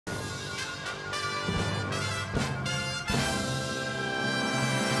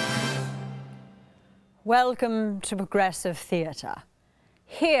Welcome to Progressive Theatre.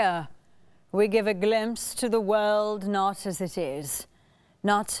 Here, we give a glimpse to the world not as it is,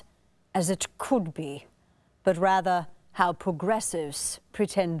 not as it could be, but rather how progressives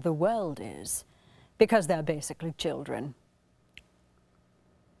pretend the world is, because they're basically children.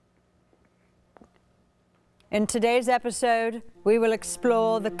 In today's episode, we will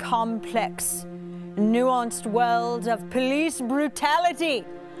explore the complex, nuanced world of police brutality,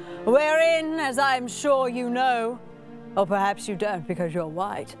 wherein, as I'm sure you know, or perhaps you don't because you're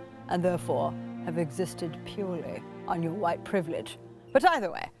white, and therefore have existed purely on your white privilege. But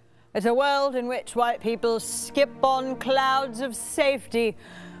either way, it's a world in which white people skip on clouds of safety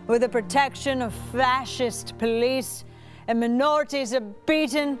with the protection of fascist police, and minorities are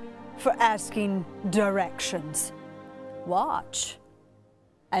beaten for asking directions. Watch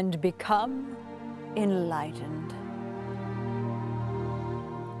and become enlightened.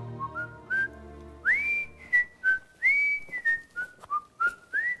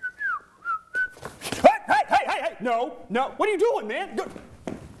 No, what are you doing, man?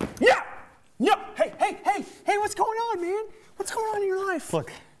 Yeah, hey, what's going on, man? What's going on in your life?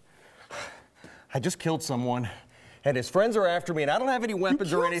 Look, I just killed someone, and his friends are after me, and I don't have any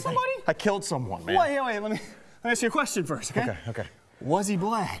weapons or anything. Somebody? I killed someone, man. Wait, let me ask you a question first, okay? Okay. Was he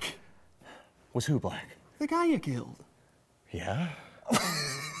black? Was who black? The guy you killed. Yeah?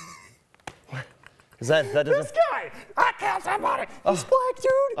 Is that doesn't... This guy! I killed somebody! He's black,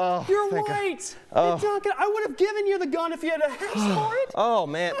 dude! You're white! I would have given you the gun if you had a house for it! Oh,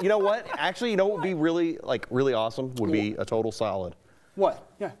 man. You know what? Actually, you know what would be really awesome? Would be a total solid.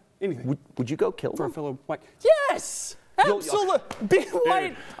 What? Yeah, anything. Would you go kill for a them? fellow white? Yes! Absolutely! Be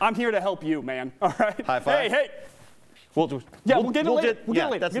white! I'm here to help you, man. All right? High five. Hey! We'll get it later. We'll get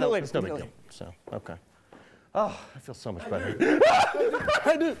it later. That's no big deal. So, okay. Oh, I feel so much better.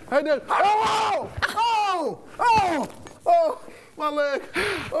 I did. Oh, my leg.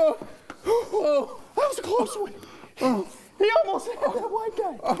 Oh, that was a close one. He almost hit that white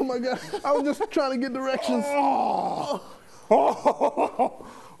guy. Oh my God. I was just trying to get directions. Oh,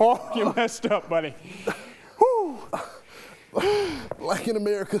 you messed up, buddy. Black in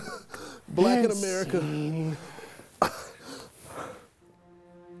America. Black in America.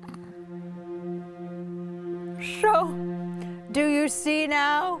 So, do you see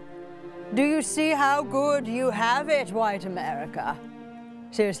now? Do you see how good you have it, white America?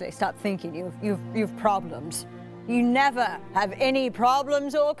 Seriously, stop thinking you've problems. You never have any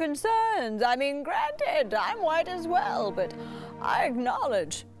problems or concerns. I mean, granted, I'm white as well, but I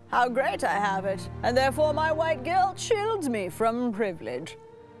acknowledge how great I have it, and therefore my white guilt shields me from privilege.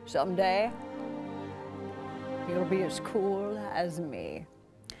 Someday, you'll be as cool as me.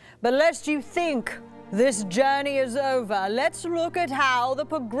 But lest you think this journey is over, let's look at how the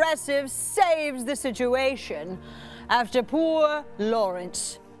progressive saves the situation after poor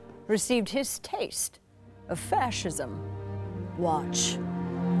Lawrence received his taste of fascism. Watch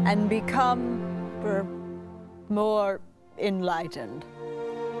and become more enlightened.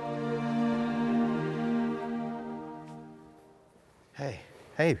 Hey,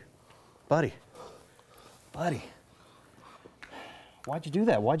 buddy. Why'd you do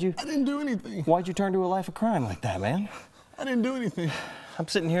that? I didn't do anything. Why'd you turn to a life of crime like that, man? I didn't do anything. I'm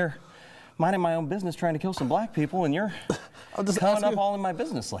sitting here minding my own business trying to kill some black people, and you're coming up all in my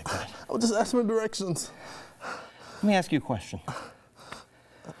business like that. I was just asking for directions. Let me ask you a question.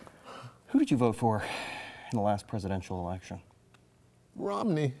 Who did you vote for in the last presidential election?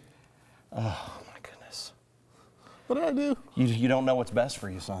 Romney. Oh, my goodness. What did I do? You don't know what's best for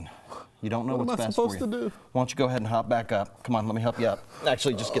you, son. You don't know what's best for you. What am I supposed to do? Why don't you go ahead and hop back up? Come on, let me help you up.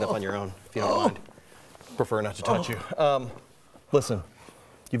 Actually, just get up on your own, if you don't mind. Prefer not to touch you. Listen,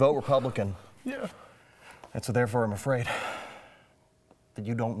 you vote Republican. Yeah. And so therefore, I'm afraid that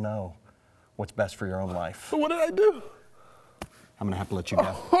you don't know what's best for your own life. So what did I do? I'm gonna have to let you go.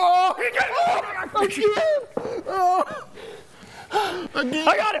 Again.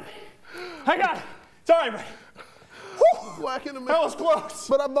 I got him. Sorry, buddy. Black in America. That was close.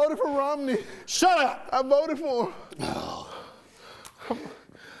 But I voted for Romney. Shut up. I voted for him.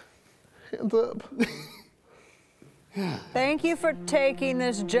 Hands up. Thank you for taking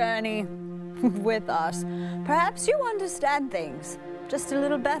this journey with us. Perhaps you understand things just a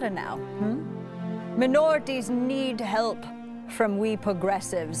little better now. Minorities need help from we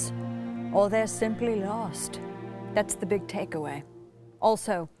progressives, or they're simply lost. That's the big takeaway.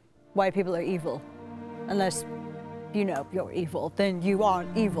 Also, white people are evil. Unless you know you're evil, then you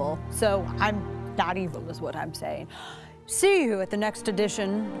aren't evil. So I'm not evil is what I'm saying. See you at the next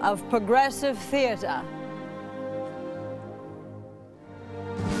edition of Progressive Theatre.